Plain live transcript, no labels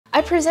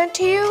I present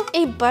to you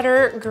a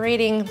butter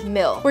grating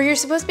mill, where you're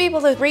supposed to be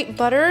able to grate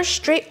butter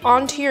straight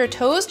onto your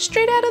toast,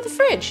 straight out of the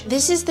fridge.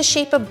 This is the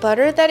shape of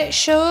butter that it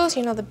shows,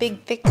 you know, the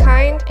big thick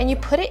kind. And you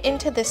put it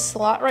into this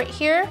slot right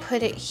here,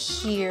 put it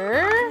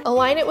here,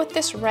 align it with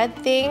this red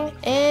thing,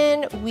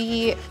 and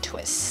we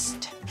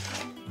twist.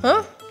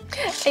 Huh?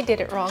 I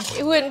did it wrong.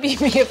 It wouldn't be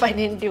me if I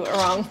didn't do it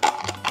wrong.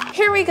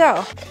 Here we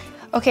go.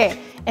 Okay,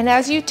 and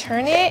as you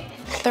turn it,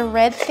 the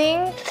red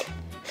thing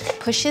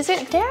pushes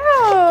it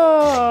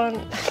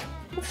down.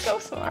 It's so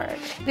smart.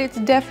 It's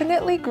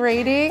definitely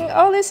grating.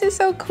 Oh, this is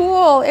so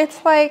cool.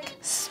 It's like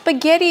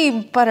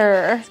spaghetti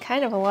butter. It's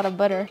kind of a lot of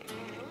butter.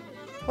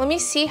 Let me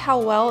see how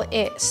well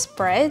it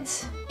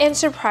spreads. And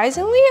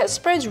surprisingly, it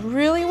spreads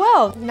really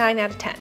well. 9 out of 10.